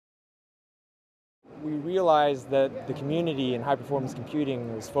we realized that the community in high-performance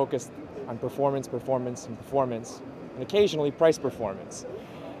computing was focused on performance, performance, and performance, and occasionally price performance.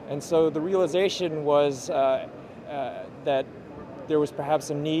 And so the realization was that there was perhaps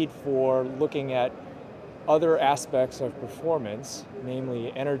a need for looking at other aspects of performance,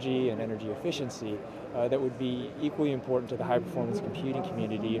 namely energy and energy efficiency, that would be equally important to the high-performance computing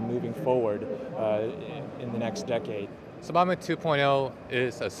community in moving forward in the next decade. Subatomic 2.0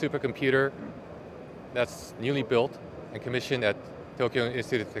 is a supercomputer that's newly built and commissioned at Tokyo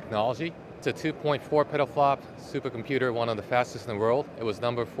Institute of Technology. It's a 2.4 petaflop supercomputer, one of the fastest in the world. It was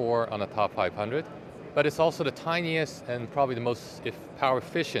number 4 on the top 500. But it's also the tiniest and probably the most power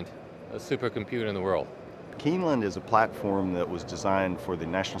efficient supercomputer in the world. Keeneland is a platform that was designed for the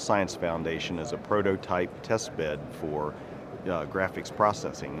National Science Foundation as a prototype testbed for graphics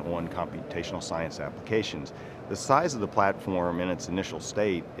processing on computational science applications. The size of the platform in its initial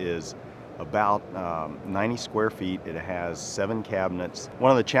state is about 90 square feet. It has 7 cabinets.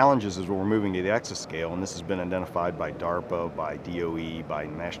 One of the challenges is we're moving to the exascale, and this has been identified by DARPA, by DOE, by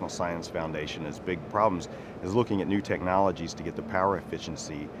National Science Foundation as big problems, is looking at new technologies to get the power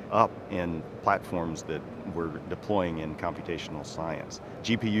efficiency up in platforms that we're deploying in computational science.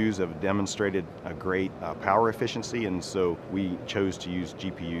 GPUs have demonstrated a great power efficiency, and so we chose to use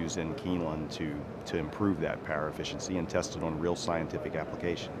GPUs in Keeneland to improve that power efficiency and test it on real scientific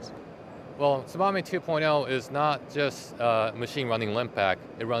applications. Well, Subatomic 2.0 is not just a machine running LIMPAC.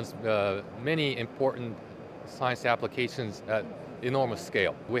 It runs many important science applications at enormous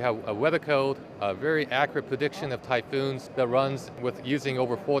scale. We have a weather code, a very accurate prediction of typhoons that runs with using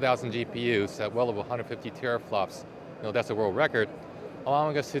over 4,000 GPUs at well over 150 teraflops. That's a world record,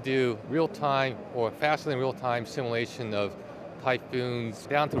 allowing us to do real-time or faster than real-time simulation of typhoons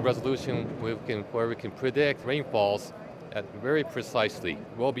down to resolution where we can predict rainfalls very precisely,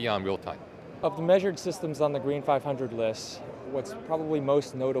 well beyond real time. Of the measured systems on the Green500 list, what's probably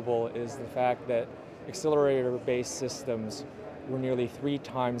most notable is the fact that accelerator-based systems were nearly 3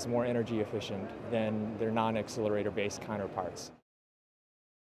 times more energy efficient than their non-accelerator-based counterparts.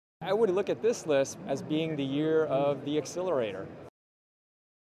 I would look at this list as being the year of the accelerator.